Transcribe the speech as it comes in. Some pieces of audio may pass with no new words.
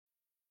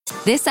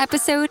This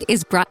episode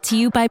is brought to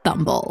you by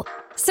Bumble.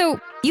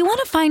 So, you want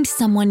to find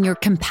someone you're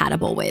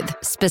compatible with,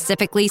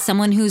 specifically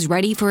someone who's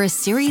ready for a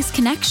serious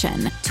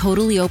connection,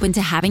 totally open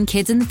to having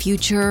kids in the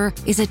future,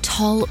 is a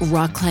tall,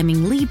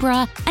 rock-climbing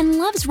Libra, and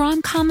loves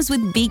rom-coms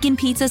with vegan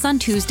pizzas on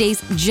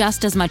Tuesdays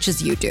just as much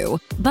as you do.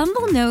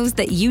 Bumble knows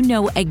that you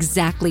know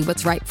exactly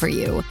what's right for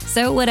you.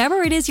 So whatever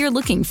it is you're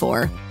looking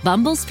for,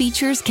 Bumble's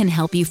features can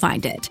help you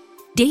find it.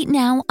 Date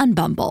now on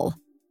Bumble.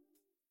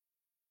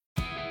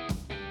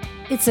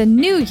 It's a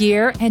new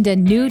year and a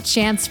new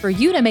chance for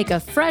you to make a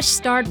fresh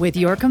start with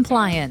your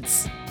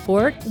compliance.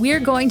 For it,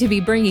 we're going to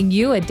be bringing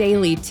you a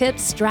daily tip,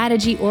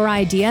 strategy, or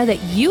idea that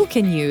you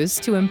can use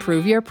to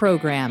improve your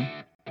program.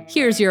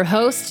 Here's your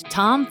host,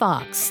 Tom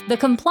Fox, the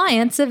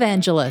Compliance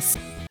Evangelist.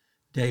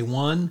 Day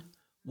 1,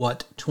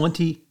 what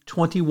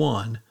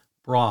 2021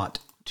 brought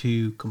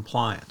to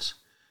compliance.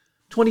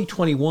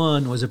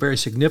 2021 was a very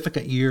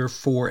significant year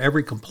for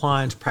every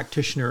compliance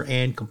practitioner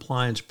and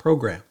compliance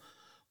program.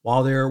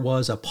 While there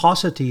was a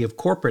paucity of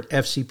corporate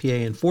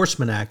FCPA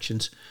enforcement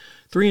actions,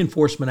 3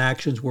 enforcement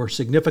actions were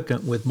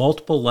significant with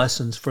multiple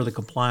lessons for the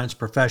compliance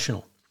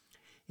professional.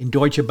 In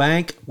Deutsche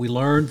Bank, we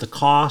learned the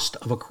cost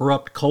of a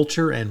corrupt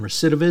culture and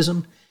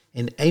recidivism.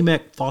 In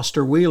AMEC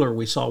Foster Wheeler,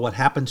 we saw what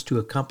happens to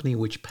a company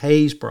which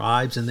pays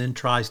bribes and then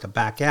tries to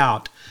back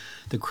out.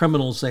 The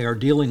criminals they are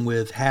dealing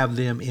with have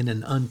them in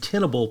an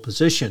untenable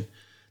position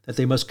that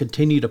they must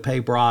continue to pay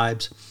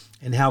bribes,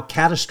 and how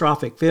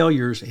catastrophic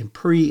failures in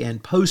pre-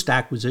 and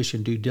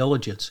post-acquisition due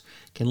diligence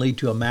can lead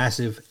to a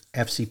massive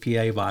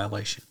FCPA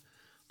violation.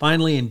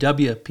 Finally, in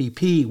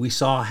WPP, we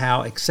saw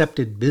how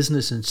accepted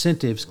business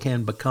incentives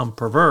can become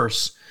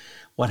perverse,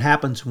 what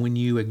happens when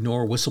you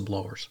ignore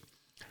whistleblowers.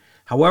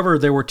 However,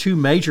 there were 2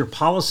 major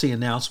policy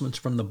announcements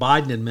from the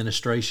Biden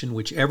administration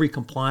which every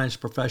compliance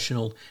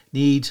professional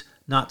needs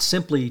not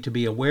simply to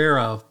be aware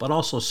of, but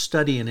also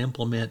study and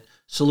implement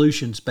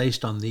solutions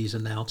based on these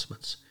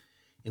announcements.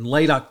 In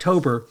late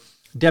October,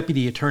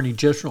 Deputy Attorney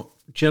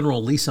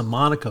General Lisa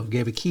Monaco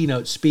gave a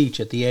keynote speech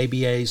at the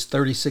ABA's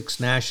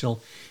 36th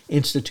National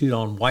Institute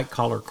on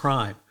White-Collar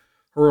Crime.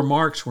 Her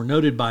remarks were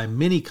noted by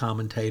many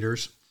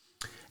commentators,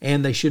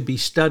 and they should be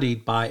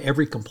studied by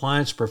every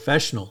compliance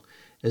professional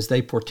as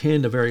they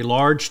portend a very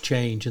large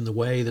change in the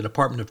way the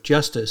Department of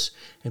Justice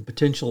and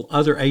potential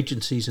other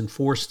agencies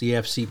enforce the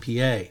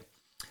FCPA.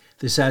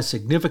 This has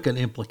significant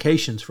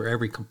implications for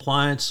every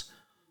compliance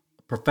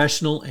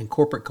professional and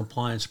corporate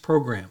compliance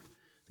program.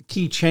 The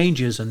key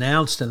changes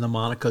announced in the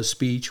Monaco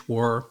speech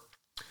were,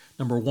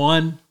 number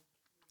 1,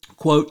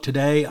 quote,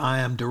 "Today I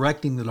am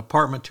directing the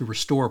department to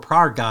restore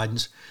prior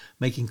guidance,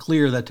 making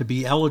clear that to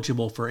be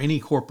eligible for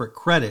any corporate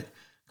credit,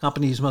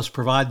 companies must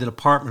provide the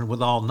department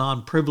with all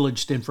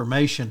non-privileged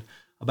information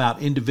about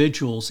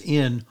individuals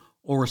in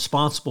or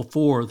responsible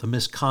for the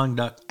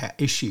misconduct at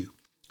issue.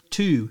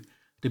 2,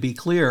 to be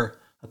clear,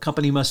 a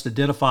company must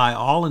identify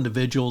all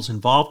individuals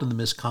involved in the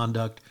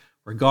misconduct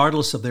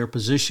regardless of their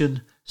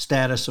position,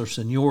 status, or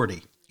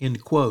seniority,"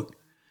 end quote.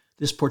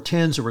 This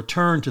portends a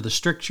return to the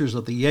strictures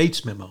of the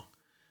Yates Memo.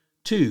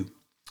 2,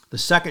 the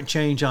second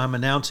change I'm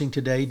announcing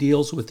today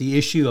deals with the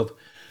issue of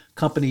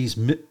companies'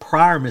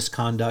 prior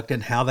misconduct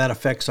and how that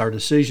affects our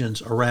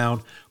decisions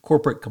around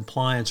corporate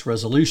compliance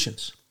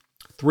resolutions.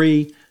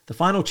 3, the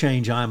final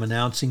change I'm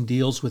announcing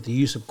deals with the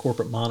use of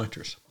corporate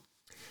monitors.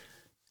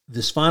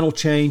 This final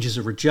change is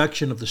a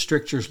rejection of the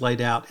strictures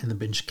laid out in the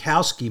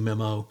Benczkowski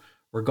Memo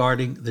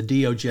regarding the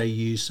DOJ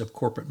use of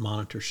corporate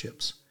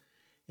monitorships.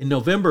 In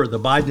November, the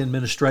Biden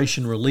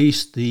administration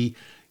released the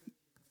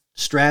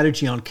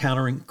Strategy on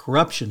Countering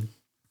Corruption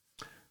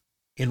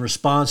in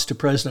response to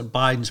President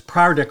Biden's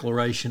prior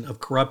declaration of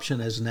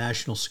corruption as a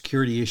national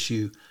security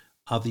issue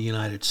of the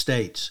United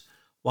States.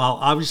 While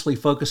obviously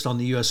focused on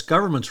the U.S.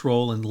 government's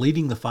role in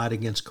leading the fight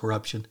against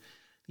corruption,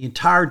 the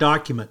entire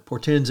document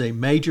portends a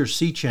major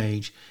sea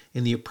change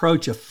in the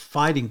approach of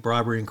fighting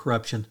bribery and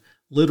corruption,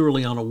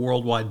 literally on a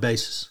worldwide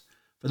basis.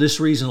 For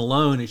this reason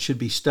alone, it should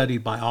be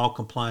studied by all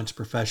compliance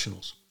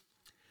professionals.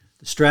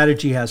 The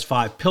strategy has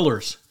 5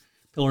 pillars.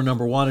 Pillar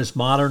number 1 is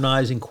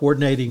modernizing,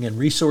 coordinating, and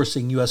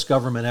resourcing U.S.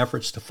 government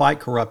efforts to fight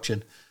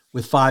corruption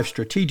with 5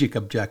 strategic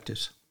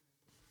objectives.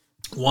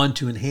 1,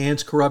 to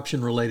enhance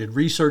corruption-related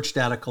research,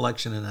 data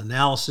collection, and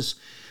analysis.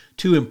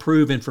 2,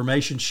 improve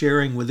information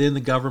sharing within the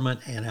government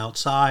and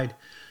outside.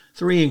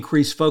 3,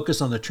 increase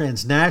focus on the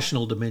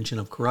transnational dimension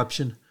of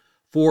corruption.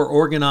 4,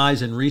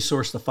 organize and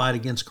resource the fight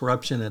against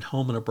corruption at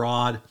home and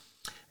abroad.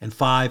 And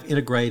 5,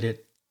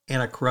 integrate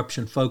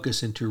anti-corruption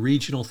focus into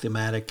regional,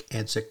 thematic,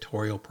 and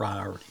sectorial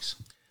priorities.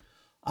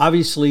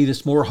 Obviously,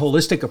 this more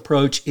holistic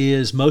approach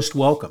is most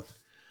welcome.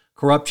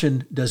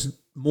 Corruption does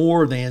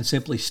more than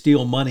simply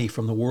steal money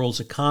from the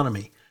world's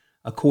economy.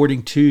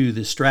 According to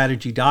the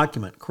strategy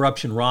document,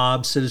 corruption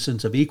robs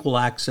citizens of equal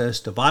access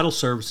to vital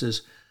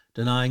services,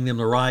 denying them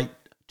the right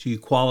to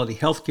quality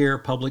health care,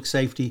 public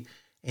safety,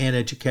 and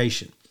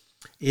education.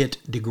 It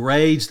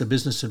degrades the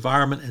business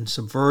environment and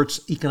subverts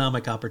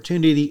economic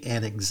opportunity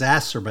and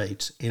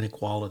exacerbates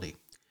inequality.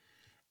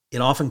 It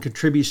often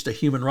contributes to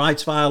human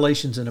rights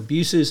violations and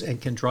abuses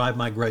and can drive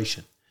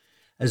migration.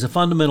 As a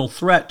fundamental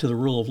threat to the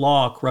rule of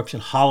law,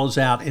 corruption hollows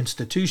out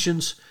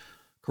institutions,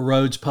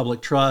 corrodes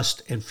public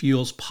trust, and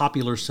fuels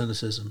popular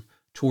cynicism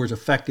towards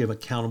effective,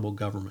 accountable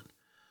government.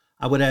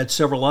 I would add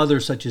several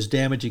others, such as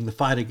damaging the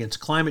fight against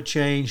climate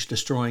change,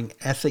 destroying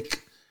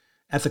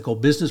ethical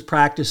business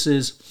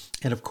practices,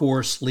 and of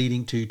course,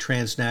 leading to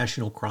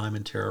transnational crime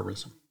and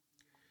terrorism.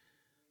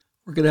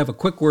 We're going to have a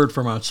quick word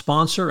from our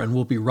sponsor, and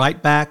we'll be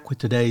right back with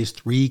today's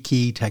 3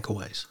 key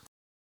takeaways.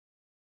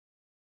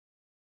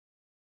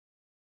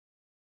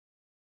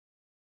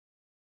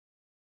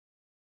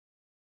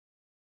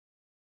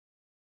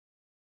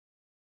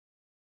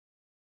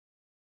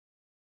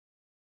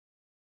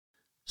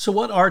 So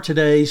what are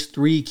today's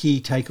 3 key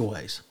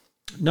takeaways?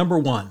 Number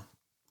 1,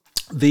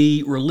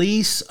 the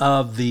release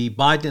of the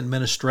Biden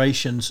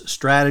administration's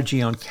strategy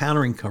on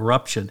countering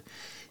corruption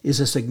is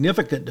a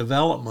significant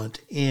development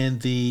in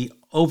the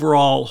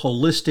overall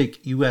holistic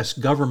U.S.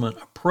 government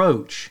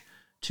approach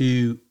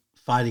to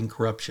fighting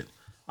corruption.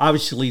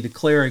 Obviously,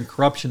 declaring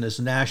corruption as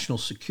a national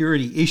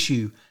security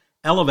issue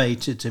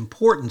elevates its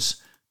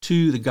importance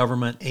to the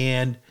government,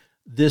 and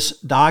this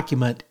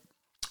document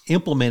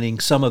implementing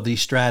some of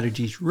these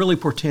strategies really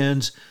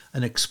portends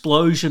an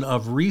explosion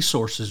of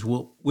resources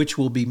which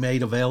will be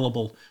made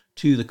available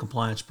to the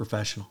compliance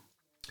professional.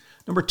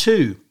 Number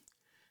 2,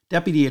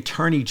 Deputy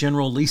Attorney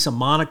General Lisa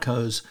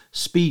Monaco's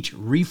speech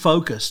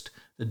refocused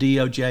the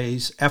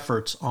DOJ's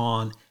efforts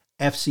on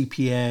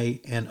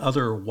FCPA and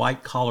other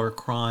white-collar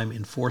crime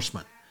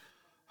enforcement.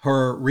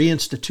 Her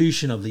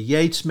reinstitution of the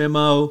Yates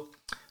memo,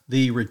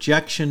 the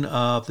rejection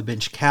of the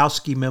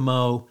Benchkowski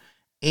memo,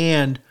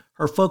 and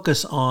her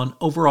focus on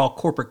overall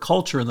corporate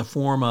culture in the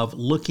form of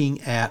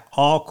looking at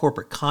all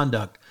corporate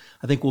conduct,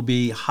 I think will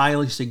be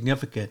highly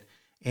significant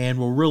and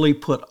will really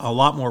put a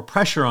lot more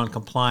pressure on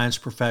compliance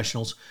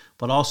professionals,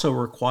 but also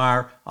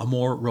require a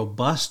more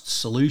robust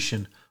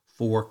solution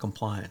for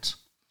compliance.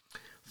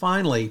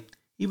 Finally,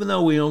 even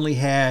though we only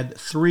had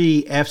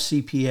 3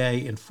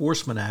 FCPA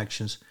enforcement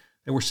actions,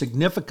 there were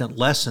significant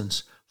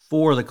lessons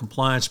for the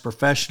compliance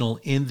professional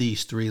in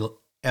these 3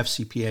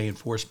 FCPA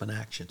enforcement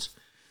actions.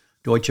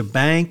 Deutsche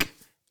Bank,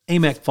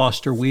 Amec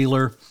Foster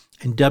Wheeler,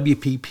 and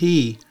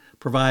WPP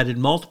provided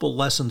multiple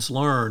lessons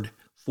learned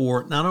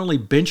for not only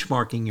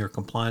benchmarking your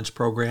compliance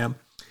program,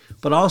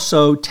 but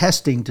also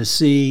testing to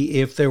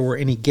see if there were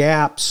any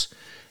gaps,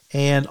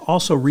 and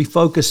also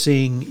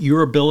refocusing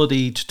your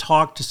ability to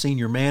talk to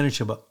senior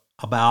management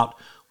about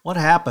what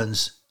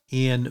happens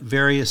in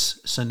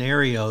various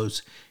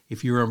scenarios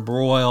if you're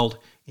embroiled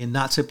in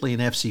not simply an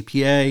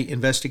FCPA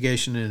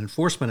investigation and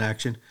enforcement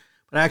action,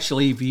 but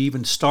actually if you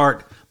even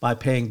start by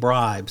paying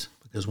bribes,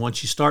 because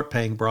once you start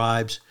paying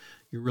bribes,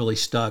 you're really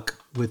stuck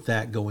with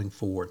that going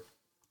forward.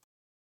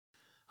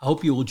 I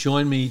hope you will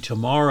join me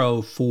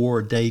tomorrow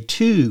for day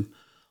 2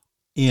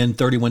 in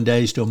 31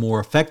 Days to a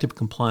More Effective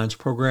Compliance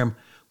Program,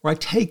 where I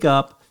take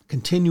up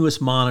continuous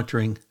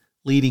monitoring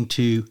leading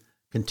to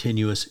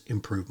continuous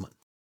improvement.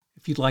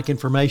 If you'd like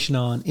information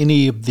on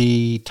any of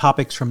the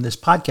topics from this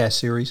podcast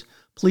series,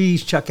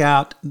 please check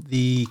out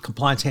the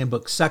Compliance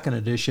Handbook 2nd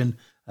edition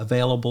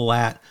available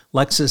at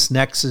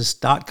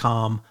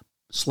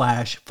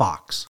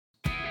lexisnexis.com/Fox.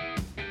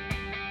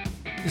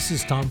 This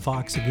is Tom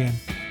Fox again.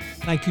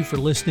 Thank you for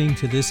listening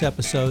to this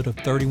episode of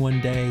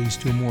 31 Days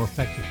to a More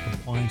Effective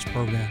Compliance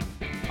Program.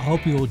 I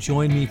hope you will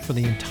join me for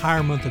the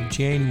entire month of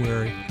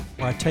January,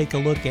 where I take a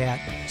look at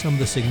some of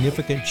the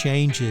significant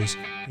changes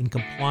in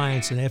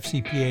compliance and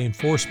FCPA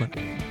enforcement.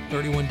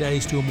 31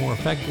 Days to a More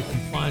Effective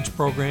Compliance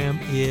Program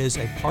is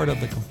a part of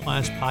the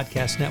Compliance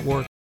Podcast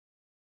Network.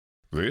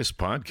 This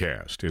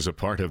podcast is a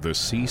part of the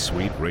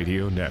C-Suite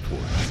Radio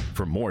Network.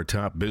 For more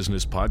top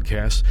business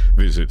podcasts,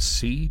 visit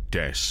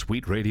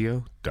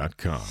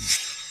c-suiteradio.com.